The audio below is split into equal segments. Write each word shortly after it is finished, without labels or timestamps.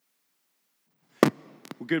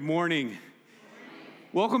Good morning.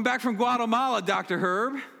 Welcome back from Guatemala, Dr.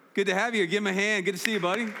 Herb. Good to have you. Give him a hand. Good to see you,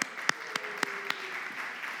 buddy.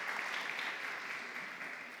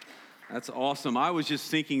 That's awesome. I was just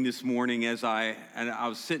thinking this morning as I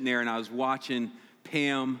was sitting there and I was watching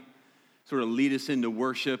Pam sort of lead us into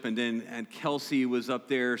worship, and Kelsey was up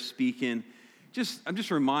there speaking. I'm just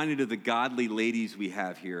reminded of the godly ladies we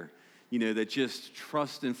have here, that just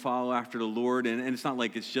trust and follow after the Lord. And it's not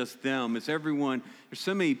like it's just them. It's everyone. There's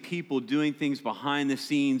so many people doing things behind the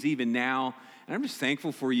scenes even now. And I'm just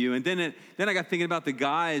thankful for you. And then I got thinking about the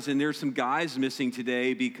guys, and there's some guys missing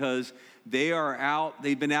today because they are out.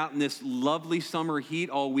 They've been out in this lovely summer heat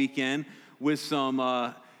all weekend with some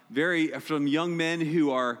young men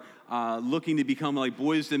who are looking to become like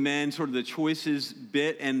boys to men, sort of the choices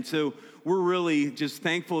bit. And so we're really just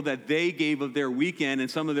thankful that they gave of their weekend,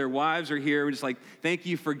 and some of their wives are here. We're just like, thank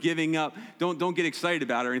you for giving up. Don't get excited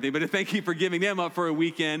about it or anything, but thank you for giving them up for a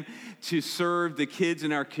weekend to serve the kids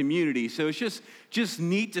in our community. So it's just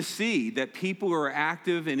neat to see that people are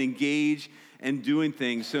active and engaged and doing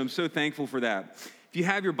things. So I'm so thankful for that. If you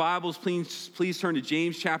have your Bibles, please turn to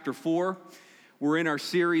James chapter 4. We're in our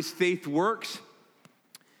series, Faith Works.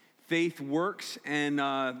 Faith Works. And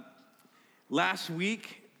last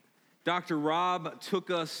week, Dr. Rob took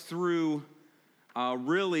us through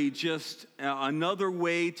really just another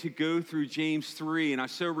way to go through James 3, and I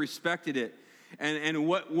so respected it. And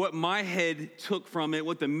what my head took from it,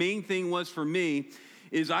 what the main thing was for me,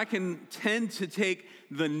 is I can tend to take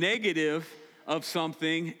the negative of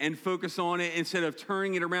something and focus on it instead of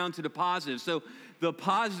turning it around to the positive. So the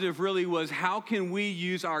positive really was, how can we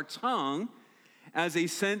use our tongue as a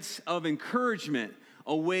sense of encouragement,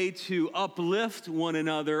 a way to uplift one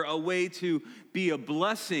another, a way to be a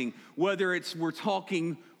blessing, whether it's we're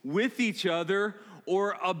talking with each other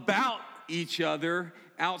or about each other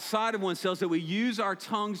outside of oneself, that we use our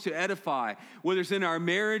tongues to edify, whether it's in our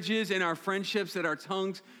marriages, in our friendships, that our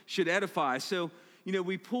tongues should edify. So,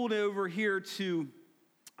 we pulled over here to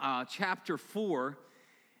chapter 4,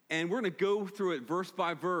 and we're going to go through it verse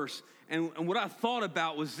by verse. And what I thought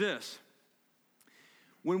about was this.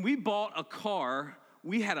 When we bought a car,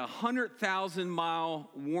 we had a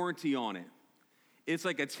 100,000-mile warranty on it. It's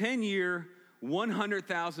like a 10-year,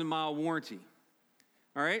 100,000-mile warranty,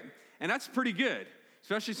 all right? And that's pretty good,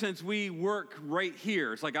 especially since we work right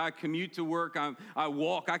here. It's like I commute to work, I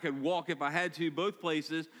walk. I could walk if I had to, both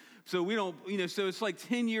places. So we don't, so it's like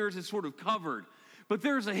 10 years is sort of covered. But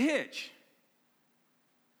there's a hitch.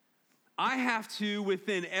 I have to,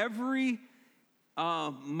 within every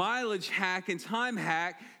mileage hack and time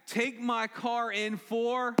hack, take my car in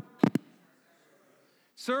for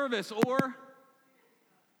service or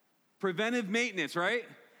preventive maintenance, right?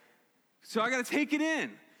 So I got to take it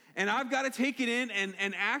in. And I've got to take it in,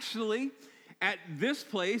 and actually, at this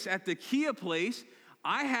place, at the Kia place,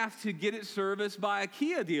 I have to get it serviced by a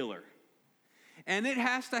Kia dealer. And it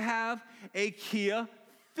has to have a Kia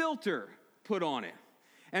filter put on it.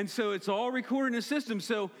 And so it's all recorded in the system.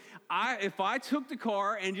 So if I took the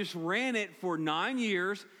car and just ran it for 9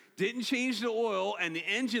 years, didn't change the oil, and the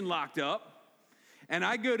engine locked up, and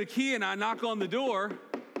I go to Kia and I knock on the door,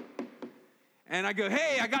 and I go,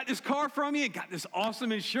 hey, I got this car from you, got this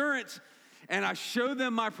awesome insurance, and I show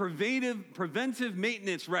them my preventive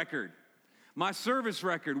maintenance record, my service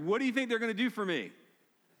record. What do you think they're going to do for me?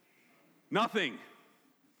 Nothing,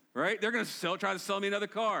 right? They're going to try to sell me another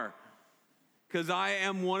car, because I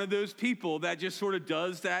am one of those people that just sort of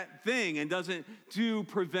does that thing and doesn't do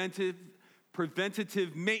preventative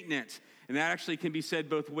maintenance. And that actually can be said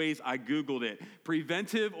both ways. I Googled it.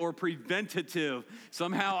 Preventive or preventative.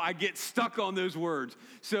 Somehow I get stuck on those words.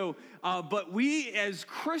 So, but we as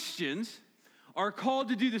Christians are called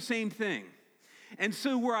to do the same thing. And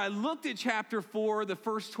so where I looked at chapter 4, the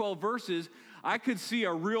first 12 verses, I could see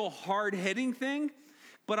a real hard-hitting thing.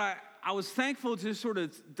 But I was thankful to sort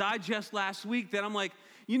of digest last week that I'm like,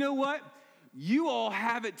 you know what? You all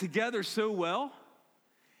have it together so well.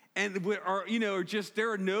 And there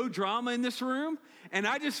are no drama in this room. And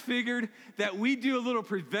I just figured that we do a little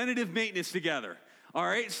preventative maintenance together. All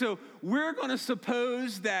right? So we're going to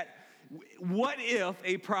suppose that what if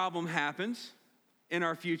a problem happens in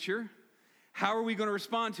our future? How are we going to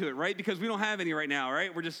respond to it, right? Because we don't have any right now,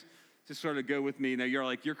 right? We're just sort of go with me. Now you're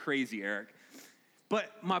like, you're crazy, Eric. But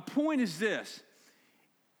my point is this.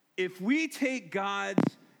 If we take God's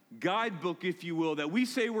guidebook, if you will, that we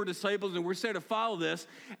say we're disciples and we're set to follow this,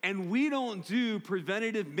 and we don't do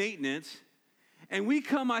preventative maintenance, and we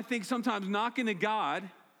come, I think, sometimes knocking to God,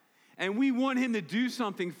 and we want him to do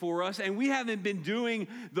something for us, and we haven't been doing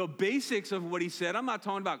the basics of what he said. I'm not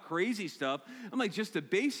talking about crazy stuff. I'm like just the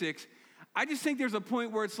basics. I just think there's a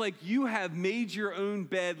point where it's like you have made your own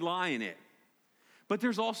bed, lie in it. But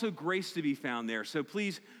there's also grace to be found there. So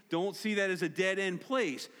please don't see that as a dead-end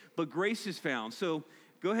place, but grace is found. So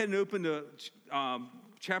go ahead and open to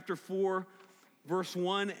chapter 4, verse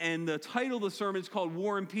 1, and the title of the sermon is called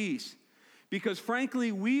War and Peace. Because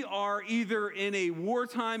frankly, we are either in a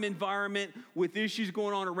wartime environment with issues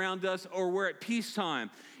going on around us, or we're at peacetime.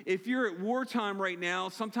 If you're at wartime right now,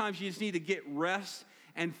 sometimes you just need to get rest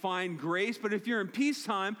and find grace. But if you're in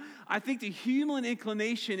peacetime, I think the human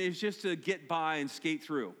inclination is just to get by and skate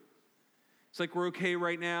through. It's like we're okay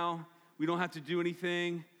right now. We don't have to do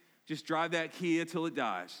anything. Just drive that Kia till it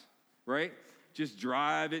dies, right? Just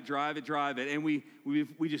drive it. And we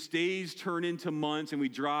just days turn into months, and we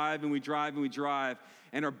drive.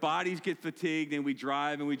 And our bodies get fatigued, and we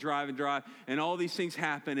drive. And all these things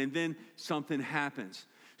happen, and then something happens.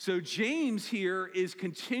 So James here is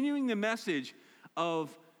continuing the message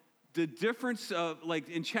of the difference of, like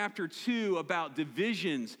in chapter 2 about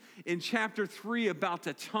divisions, in chapter 3 about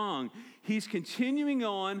the tongue. He's continuing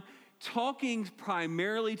on talking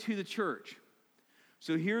primarily to the church.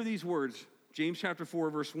 So here are these words, James chapter 4,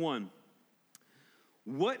 verse 1.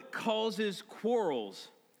 What causes quarrels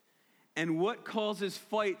and what causes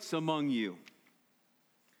fights among you?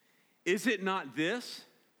 Is it not this,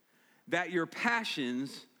 that your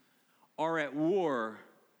passions are at war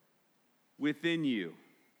within you?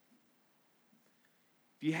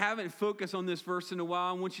 If you haven't focused on this verse in a while,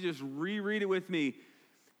 I want you to just reread it with me.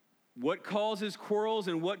 What causes quarrels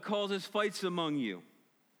and what causes fights among you?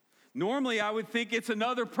 Normally, I would think it's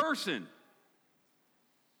another person,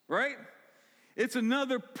 right? It's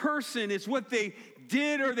another person. It's what they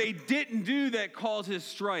did or they didn't do that causes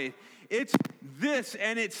strife. It's this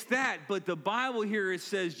and it's that. But the Bible here, it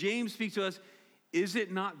says, James speaks to us, is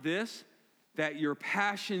it not this, that your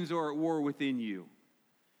passions are at war within you?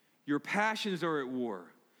 Your passions are at war.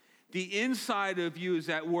 The inside of you is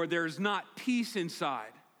at war. There's not peace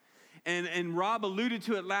inside. And Rob alluded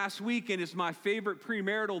to it last week, and it's my favorite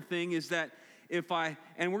premarital thing, is that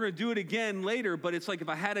and we're going to do it again later, but it's like if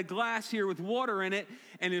I had a glass here with water in it,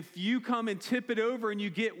 and if you come and tip it over and you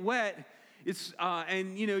get wet,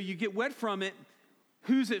 you get wet from it,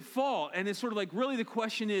 who's at fault? And it's sort of like, really the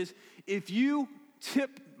question is, if you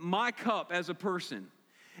tip my cup as a person,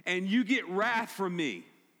 and you get wrath from me,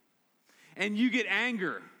 and you get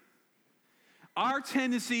anger, our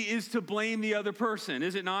tendency is to blame the other person,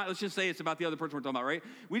 is it not? Let's just say it's about the other person we're talking about, right?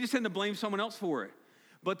 We just tend to blame someone else for it.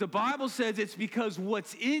 But the Bible says it's because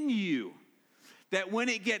what's in you, that when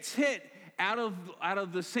it gets hit, out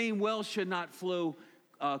of the same well should not flow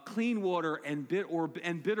clean water and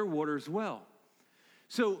bitter water as well.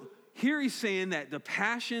 So here he's saying that the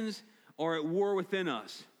passions are at war within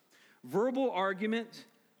us. Verbal argument,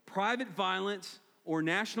 private violence, or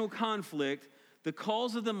national conflict, the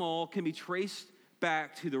cause of them all can be traced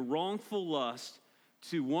back to the wrongful lust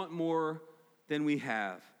to want more than we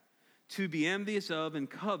have, to be envious of and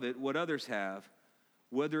covet what others have,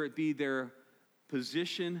 whether it be their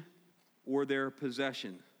position or their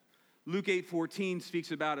possession. Luke 8:14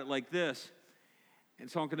 speaks about it like this, and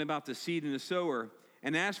talking about the seed and the sower.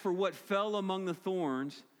 And as for what fell among the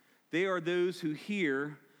thorns, they are those who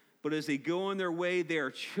hear, but as they go on their way, they are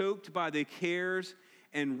choked by the cares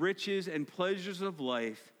and riches and pleasures of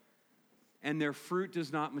life, and their fruit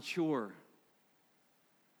does not mature.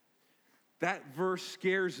 That verse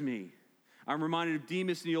scares me. I'm reminded of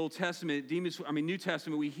Demas in the Old Testament. New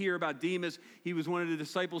Testament, we hear about Demas. He was one of the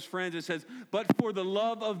disciples' friends. It says, but for the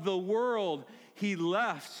love of the world, he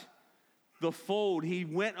left the fold. He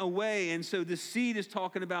went away. And so the seed is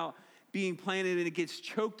talking about being planted, and it gets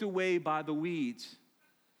choked away by the weeds.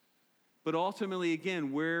 But ultimately,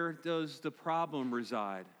 again, where does the problem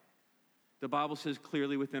reside? The Bible says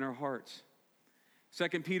clearly within our hearts.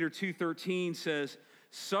 2 Peter 2:13 says,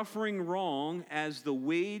 suffering wrong as the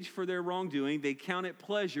wage for their wrongdoing, they count it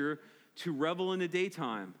pleasure to revel in the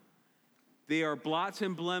daytime. They are blots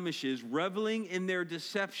and blemishes, reveling in their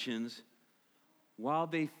deceptions while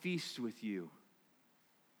they feast with you.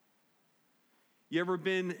 You ever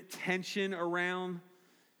been tension around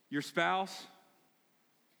your spouse?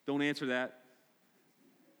 Don't answer that.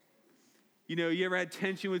 You ever had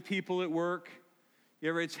tension with people at work? You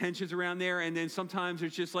ever had tensions around there? And then sometimes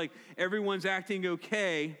it's just like everyone's acting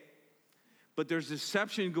okay, but there's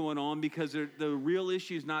deception going on because the real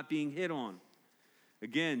issue is not being hit on.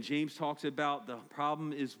 Again, James talks about the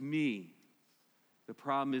problem is me. The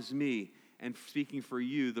problem is me. And speaking for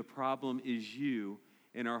you, the problem is you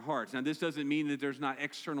in our hearts. Now, this doesn't mean that there's not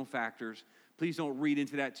external factors. Please don't read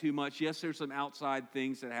into that too much. Yes, there's some outside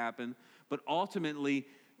things that happen, but ultimately,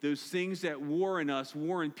 those things that war in us,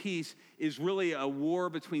 war and peace, is really a war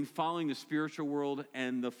between following the spiritual world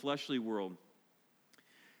and the fleshly world.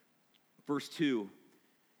 Verse 2,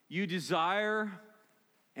 you desire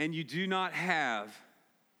and you do not have,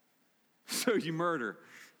 so you murder.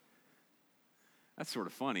 That's sort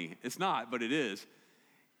of funny. It's not, but it is.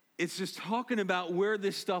 It's just talking about where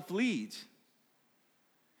this stuff leads.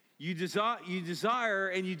 You desire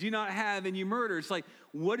and you do not have and you murder. It's like,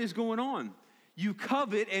 what is going on? You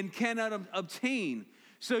covet and cannot obtain.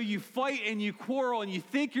 So you fight and you quarrel and you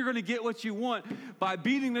think you're going to get what you want by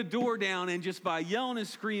beating the door down and just by yelling and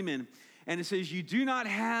screaming. And it says, you do not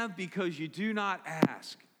have because you do not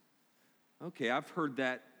ask. Okay, I've heard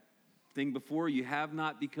that thing before. You have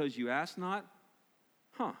not because you ask not.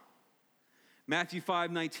 Huh. Matthew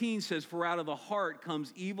 5:19 says, for out of the heart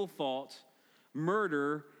comes evil thoughts,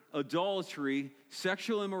 murder, adultery,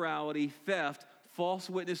 sexual immorality, theft, false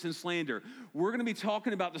witness, and slander. We're going to be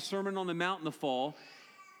talking about the Sermon on the Mount in the fall.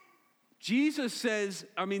 Jesus says,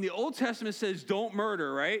 the Old Testament says don't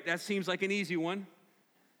murder, right? That seems like an easy one.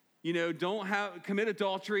 Don't commit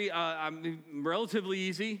adultery, relatively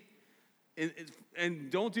easy.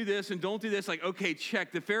 And don't do this and don't do this. Like, okay,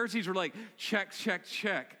 check. The Pharisees were like, check, check,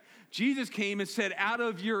 check. Jesus came and said, out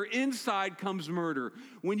of your inside comes murder.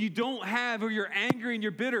 When you don't have, or you're angry and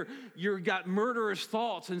you're bitter, you've got murderous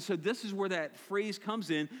thoughts. And so this is where that phrase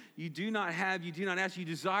comes in. You do not have, you do not ask, you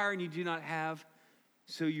desire and you do not have,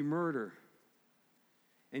 so you murder.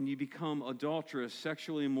 And you become adulterous,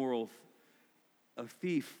 sexually immoral, a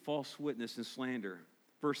thief, false witness, and slander.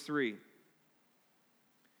 Verse 3.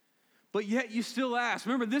 But yet you still ask.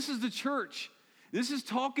 Remember, this is the church. This is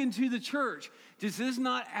talking to the church. This is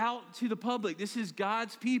not out to the public. This is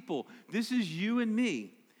God's people. This is you and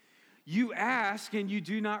me. You ask and you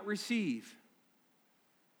do not receive.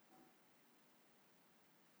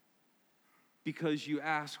 Because you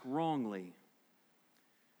ask wrongly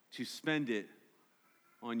to spend it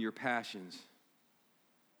on your passions.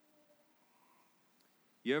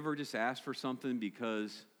 You ever just ask for something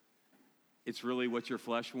because it's really what your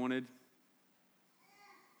flesh wanted?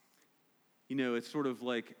 It's sort of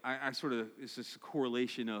like, it's this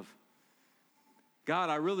correlation of, God,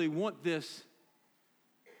 I really want this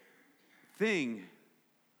thing.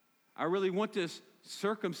 I really want this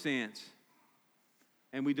circumstance.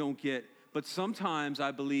 And we don't get, but sometimes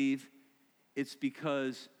I believe it's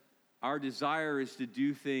because our desire is to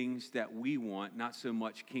do things that we want, not so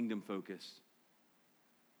much kingdom focused.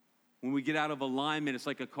 When we get out of alignment, it's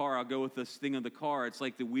like a car. I'll go with this thing on the car. It's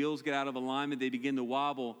like the wheels get out of alignment, they begin to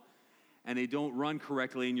wobble, and they don't run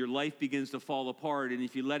correctly, and your life begins to fall apart. And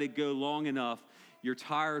if you let it go long enough, your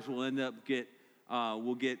tires will end up you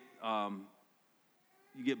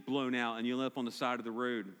get blown out, and you'll end up on the side of the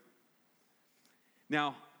road.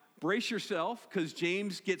 Now, brace yourself, because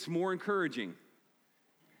James gets more encouraging.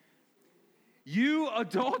 You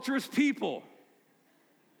adulterous people.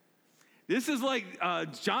 This is like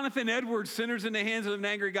Jonathan Edwards, Sinners in the Hands of an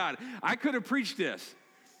Angry God. I could have preached this.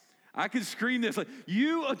 I could scream this, like,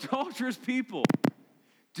 you adulterous people,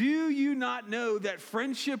 do you not know that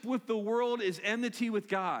friendship with the world is enmity with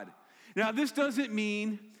God? Now, this doesn't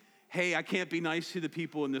mean, hey, I can't be nice to the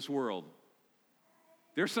people in this world.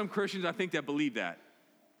 There's some Christians, I think, that believe that.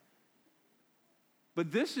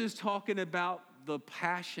 But this is talking about the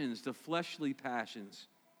passions, the fleshly passions.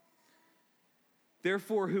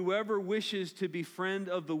 Therefore, whoever wishes to be friend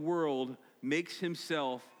of the world makes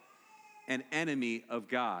himself an enemy of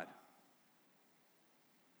God.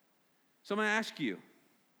 So I'm going to ask you,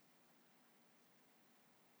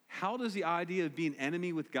 how does the idea of being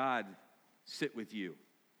enemy with God sit with you?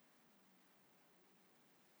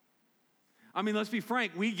 Let's be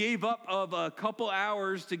frank. We gave up of a couple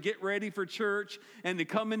hours to get ready for church and to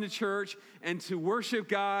come into church and to worship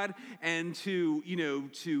God and to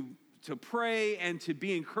pray and to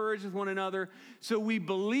be encouraged with one another. So we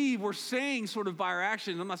believe, we're saying sort of by our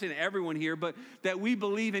actions, I'm not saying everyone here, but that we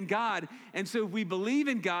believe in God. And so if we believe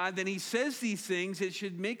in God, then he says these things. It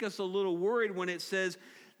should make us a little worried when it says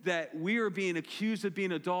that we are being accused of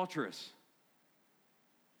being adulterous.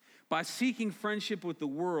 By seeking friendship with the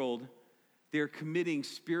world, they're committing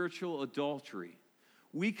spiritual adultery.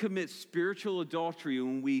 We commit spiritual adultery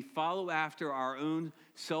when we follow after our own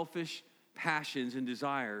selfish passions and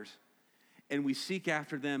desires, and we seek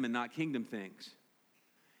after them and not kingdom things.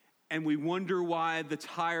 And we wonder why the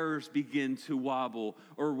tires begin to wobble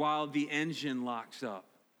or why the engine locks up.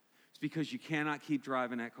 It's because you cannot keep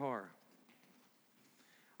driving that car.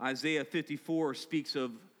 Isaiah 54 speaks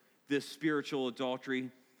of this spiritual adultery.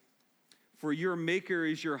 For your maker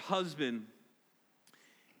is your husband.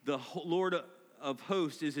 The Lord of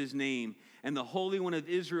hosts is his name. and the Holy One of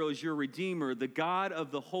Israel is your Redeemer. The God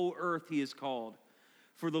of the whole earth he is called.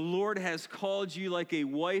 For the Lord has called you like a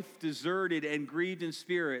wife deserted and grieved in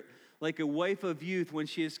spirit, like a wife of youth when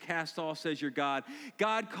she is cast off, says your God.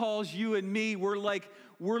 God calls you and me, we're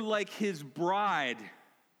like his bride.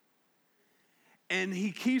 And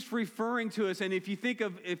he keeps referring to us. And if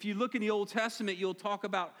you look in the Old Testament, you'll talk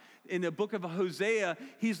about in the book of Hosea,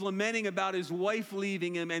 he's lamenting about his wife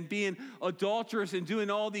leaving him and being adulterous and doing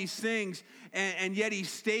all these things. And yet he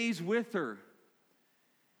stays with her,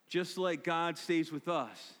 just like God stays with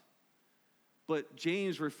us. But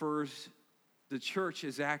James refers the church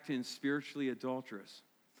as acting spiritually adulterous.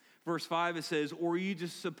 Verse 5, it says, or you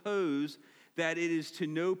just suppose that it is to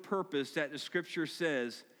no purpose that the scripture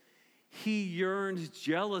says, he yearns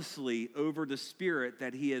jealously over the spirit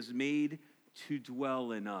that he has made to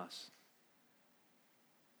dwell in us.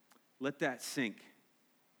 Let that sink.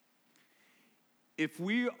 If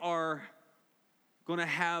we are going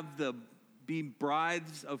to be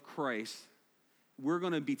brides of Christ, we're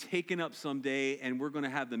going to be taken up someday, and we're going to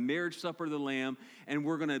have the marriage supper of the Lamb, and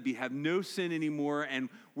we're going to have no sin anymore, and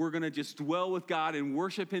we're going to just dwell with God and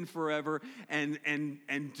worship him forever and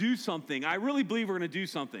do something. I really believe we're going to do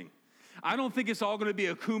something. I don't think it's all going to be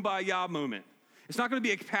a kumbaya moment. It's not going to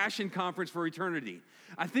be a passion conference for eternity.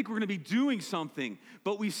 I think we're going to be doing something.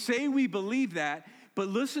 But we say we believe that, but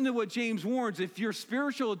listen to what James warns. If you're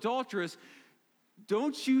spiritual adulteress,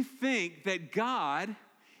 don't you think that God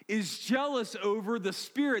is jealous over the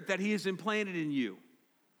spirit that he has implanted in you?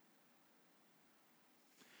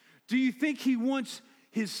 Do you think he wants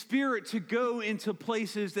his spirit to go into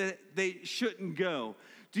places that they shouldn't go?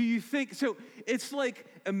 Do you think, so it's like,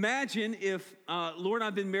 imagine if, Lord,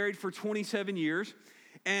 I've been married for 27 years,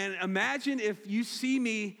 and imagine if you see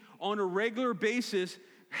me on a regular basis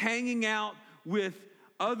hanging out with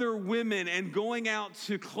other women and going out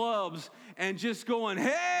to clubs and just going,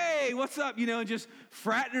 hey, what's up, and just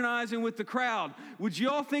fraternizing with the crowd. Would you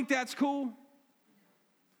all think that's cool?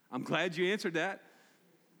 I'm glad you answered that.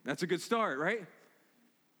 That's a good start, right?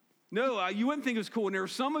 No, you wouldn't think it was cool. And there are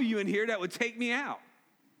some of you in here that would take me out.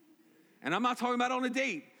 And I'm not talking about on a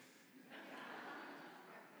date.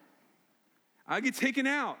 I get taken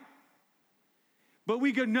out. But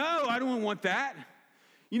we go, no, I don't want that.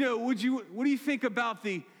 What do you think about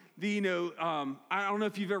I don't know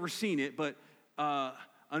if you've ever seen it, but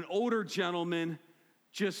an older gentleman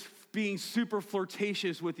just being super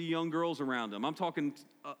flirtatious with the young girls around him. I'm talking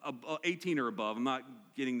 18 or above. I'm not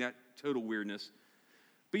getting that total weirdness.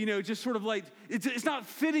 But, just sort of like, it's not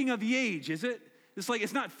fitting of the age, is it? It's like,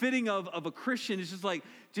 it's not fitting of a Christian. It's just like,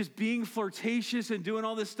 just being flirtatious and doing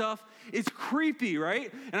all this stuff. It's creepy,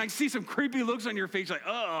 right? And I see some creepy looks on your face like,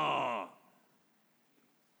 oh.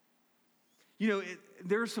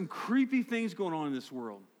 There are some creepy things going on in this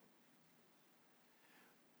world.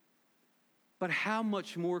 But how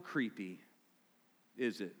much more creepy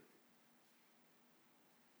is it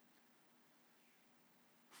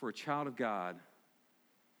for a child of God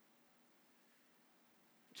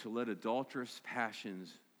to let adulterous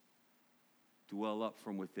passions dwell up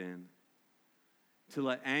from within, to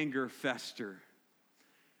let anger fester,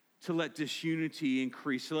 to let disunity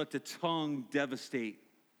increase, to let the tongue devastate,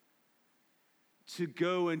 to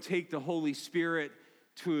go and take the Holy Spirit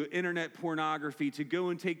to internet pornography, to go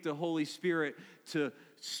and take the Holy Spirit to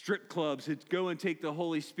strip clubs, to go and take the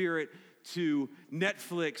Holy Spirit to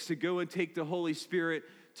Netflix, to go and take the Holy Spirit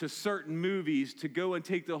to certain movies, to go and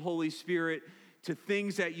take the Holy Spirit to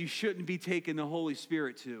things that you shouldn't be taking the Holy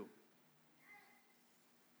Spirit to.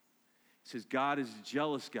 It says God is a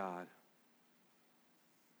jealous God.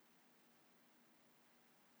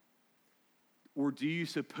 Or do you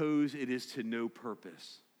suppose it is to no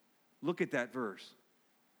purpose? Look at that verse.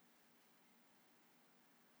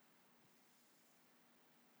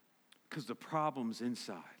 Because the problem's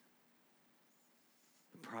inside.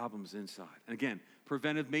 The problem's inside. And again,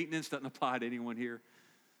 preventive maintenance doesn't apply to anyone here.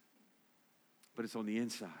 But it's on the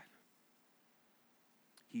inside.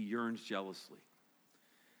 He yearns jealously.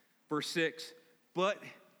 Verse 6, but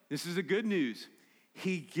this is the good news.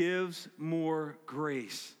 He gives more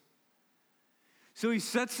grace. So he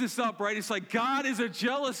sets this up, right? It's like God is a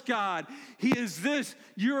jealous God. He is this.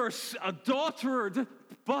 You're an adulterer,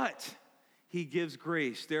 but he gives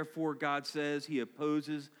grace. Therefore, God says he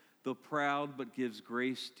opposes the proud, but gives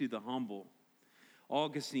grace to the humble.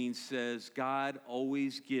 Augustine says God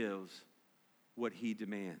always gives what he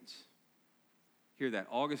demands. Hear that.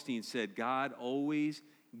 Augustine said God always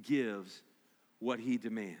gives what he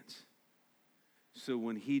demands. So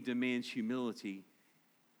when he demands humility,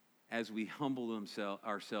 as we humble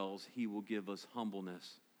ourselves, he will give us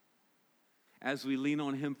humbleness. As we lean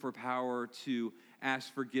on him for power to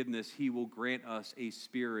ask forgiveness, he will grant us a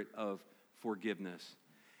spirit of forgiveness.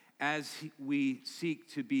 As we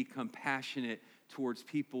seek to be compassionate towards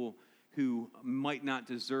people who might not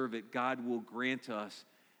deserve it, God will grant us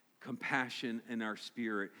compassion in our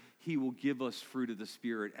spirit. He will give us fruit of the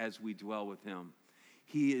Spirit as we dwell with him.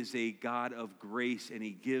 He is a God of grace, and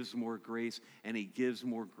he gives more grace, and he gives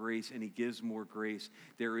more grace, and he gives more grace.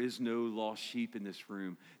 There is no lost sheep in this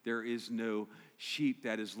room. There is no sheep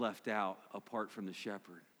that is left out apart from the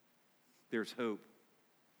shepherd. There's hope.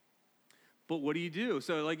 But what do?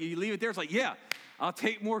 So like you leave it there, it's like, yeah, I'll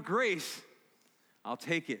take more grace. I'll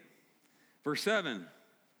take it. Verse 7.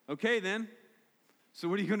 Okay then. So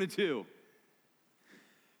what are you going to do?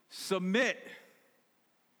 Submit.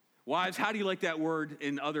 Wives, how do you like that word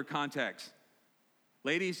in other contexts?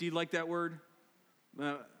 Ladies, do you like that word?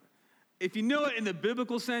 If you know it in the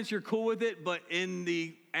biblical sense, you're cool with it, but in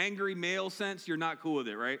the angry male sense, you're not cool with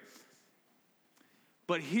it, right?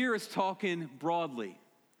 But here it's talking broadly.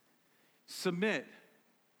 Submit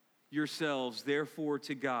yourselves, therefore,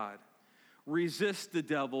 to God. Resist the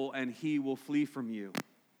devil, and he will flee from you.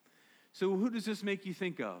 So who does this make you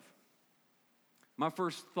think of? My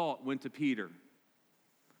first thought went to Peter.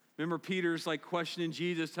 Remember, Peter's like questioning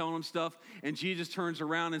Jesus, telling him stuff, and Jesus turns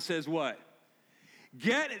around and says what?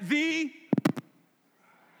 Get thee.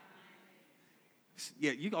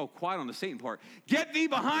 Yeah, you go quiet on the Satan part. Get thee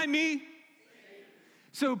behind me.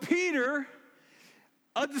 So Peter,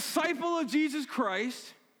 a disciple of Jesus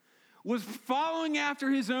Christ, was following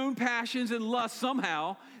after his own passions and lusts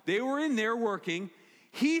somehow. They were in there working.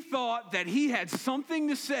 He thought that he had something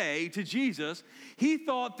to say to Jesus. He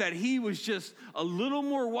thought that he was just a little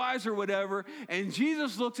more wise or whatever. And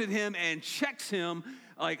Jesus looks at him and checks him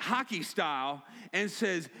like hockey style and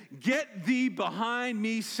says, get thee behind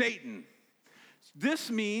me, Satan.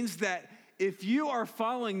 This means that if you are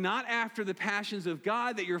following not after the passions of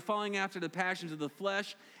God, that you're following after the passions of the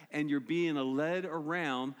flesh, and you're being led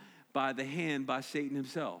around by the hand by Satan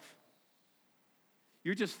himself.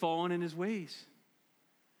 You're just falling in his ways.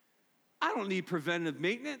 I don't need preventative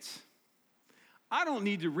maintenance. I don't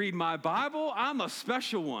need to read my Bible. I'm a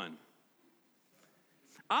special one.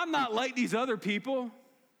 I'm not like these other people.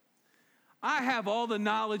 I have all the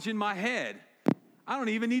knowledge in my head. I don't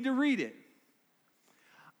even need to read it.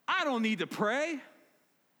 I don't need to pray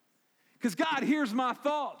because God hears my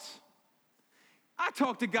thoughts. I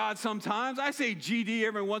talk to God sometimes. I say GD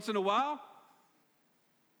every once in a while.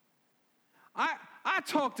 I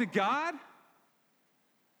talk to God.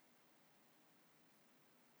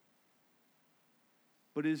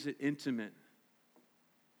 But is it intimate?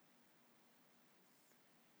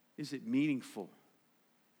 Is it meaningful?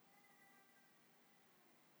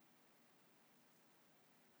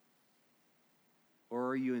 Or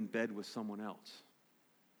are you in bed with someone else,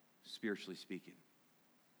 spiritually speaking?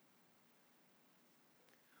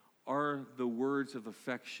 Are the words of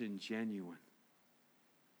affection genuine,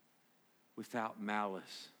 without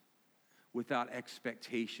malice, without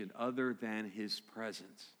expectation other than his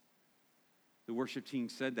presence? The worship team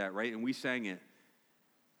said that, right? And we sang it.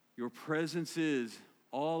 Your presence is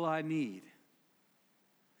all I need.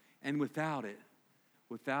 And without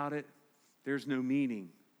it, there's no meaning.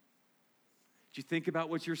 Did you think about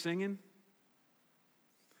what you're singing?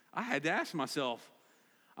 I had to ask myself.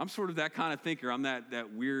 I'm sort of that kind of thinker. I'm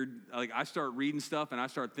that weird, like I start reading stuff and I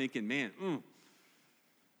start thinking, man,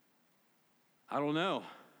 I don't know.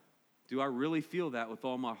 Do I really feel that with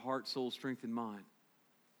all my heart, soul, strength, and mind?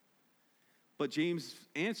 But James'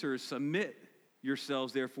 answer is submit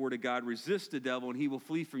yourselves, therefore, to God. Resist the devil, and he will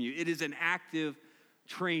flee from you. It is an active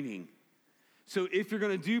training. So if you're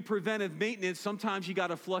going to do preventive maintenance, sometimes you got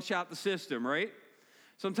to flush out the system, right?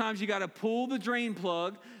 Sometimes you got to pull the drain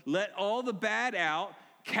plug, let all the bad out,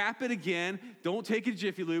 cap it again, don't take a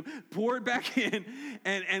Jiffy Lube, pour it back in,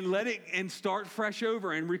 and let it, and start fresh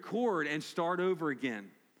over, and record, and start over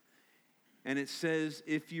again. And it says,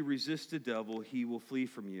 if you resist the devil, he will flee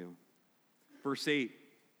from you. Verse 8.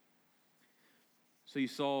 So you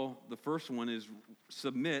saw the first one is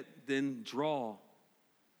submit, then draw.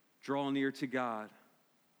 Draw near to God,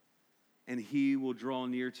 and he will draw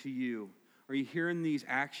near to you. Are you hearing these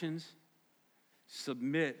actions?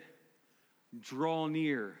 Submit, draw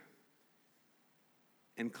near,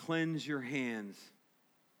 and cleanse your hands.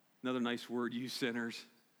 Another nice word, you sinners.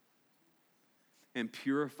 And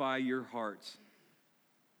purify your hearts,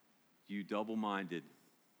 you double-minded.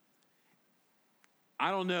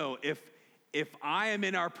 I don't know, if I am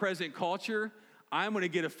in our present culture, I'm going to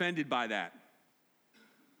get offended by that.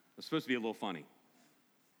 It's supposed to be a little funny.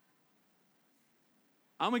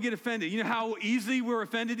 I'm going to get offended. You know how easily we're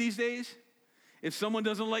offended these days? If someone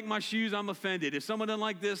doesn't like my shoes, I'm offended. If someone doesn't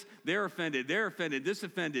like this, they're offended. They're offended. This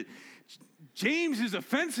offended. James is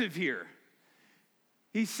offensive here.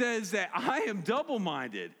 He says that I am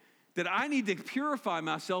double-minded, that I need to purify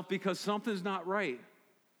myself because something's not right.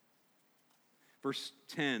 Verse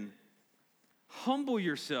 10, humble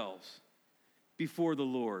yourselves before the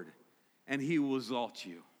Lord, and he will exalt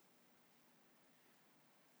you.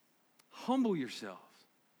 Humble yourselves.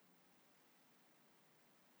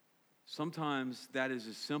 Sometimes that is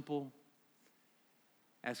as simple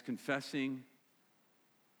as confessing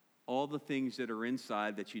all the things that are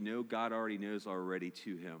inside that you know God already knows already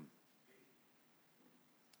to him.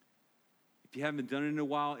 If you haven't done it in a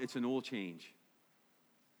while, it's an oil change.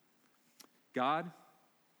 God,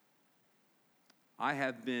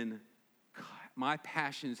 my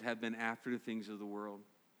passions have been after the things of the world.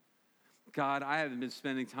 God, I haven't been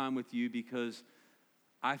spending time with you because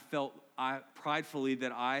I felt pridefully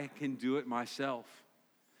that I can do it myself.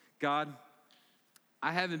 God,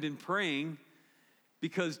 I haven't been praying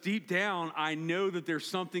because deep down I know that there's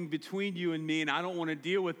something between you and me and I don't want to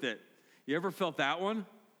deal with it. You ever felt that one?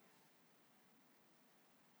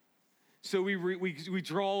 So we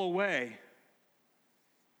draw away.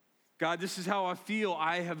 God, this is how I feel.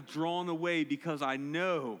 I have drawn away because I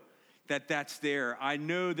know that that's there. I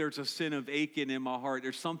know there's a sin of Achan in my heart.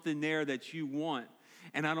 There's something there that you want,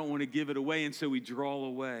 and I don't want to give it away, and so we draw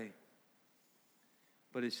away.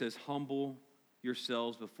 But it says, humble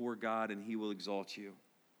yourselves before God, and he will exalt you.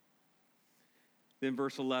 Then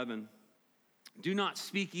verse 11, do not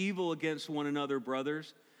speak evil against one another,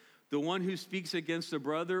 brothers. The one who speaks against a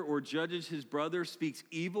brother or judges his brother speaks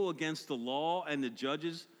evil against the law and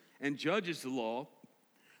judges the law.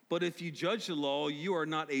 But if you judge the law, you are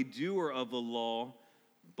not a doer of the law,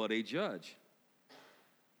 but a judge.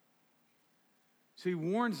 So he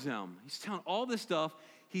warns them. He's telling all this stuff.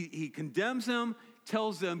 He condemns them,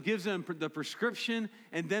 tells them, gives them the prescription,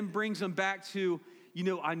 and then brings them back to,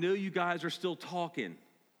 I know you guys are still talking.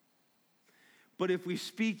 But if we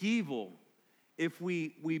speak evil, if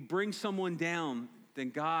we bring someone down, then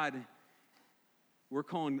God, we're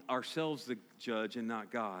calling ourselves the judge and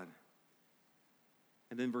not God.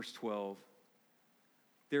 And then verse 12,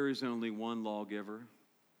 there is only one lawgiver,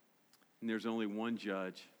 and there's only one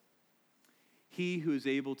judge, he who is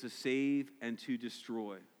able to save and to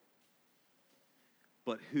destroy.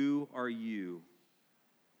 But who are you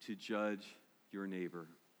to judge your neighbor?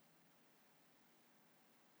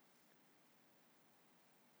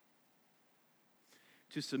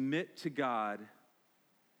 To submit to God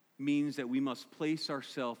means that we must place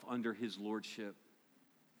ourselves under his lordship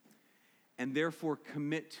and therefore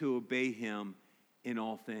commit to obey him in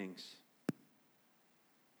all things.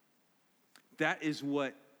 That is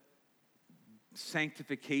what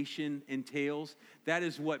sanctification entails. That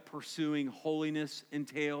is what pursuing holiness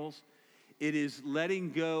entails. It is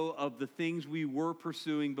letting go of the things we were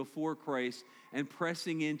pursuing before Christ and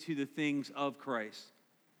pressing into the things of Christ.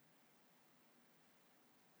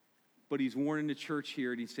 But he's warning the church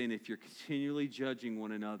here, and he's saying if you're continually judging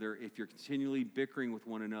one another, if you're continually bickering with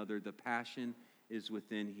one another, the passion is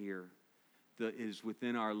within here. It is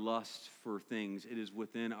within our lust for things. It is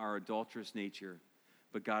within our adulterous nature.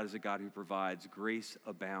 But God is a God who provides. Grace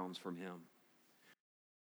abounds from him.